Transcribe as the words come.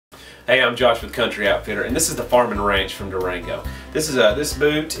Hey, I'm Josh with Country Outfitter, and this is the Farm and Ranch from Durango. This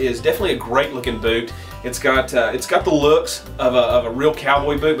boot is definitely a great looking boot. It's got the looks of a real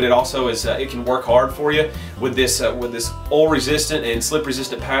cowboy boot, but it also is it can work hard for you with this oil resistant and slip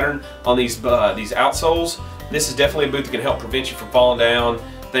resistant pattern on these outsoles. This is definitely a boot that can help prevent you from falling down,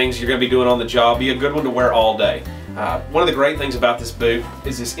 things you're going to be doing on the job. Be a good one to wear all day. One of the great things about this boot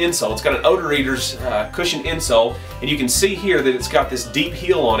is this insole. It's got an Odor Eaters cushion insole, and you can see here that it's got this deep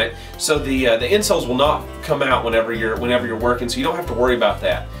heel on it, so the insoles will not come out whenever you're working, so you don't have to worry about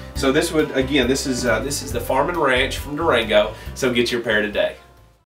that. So this is the Farm and Ranch from Durango. So get your pair today.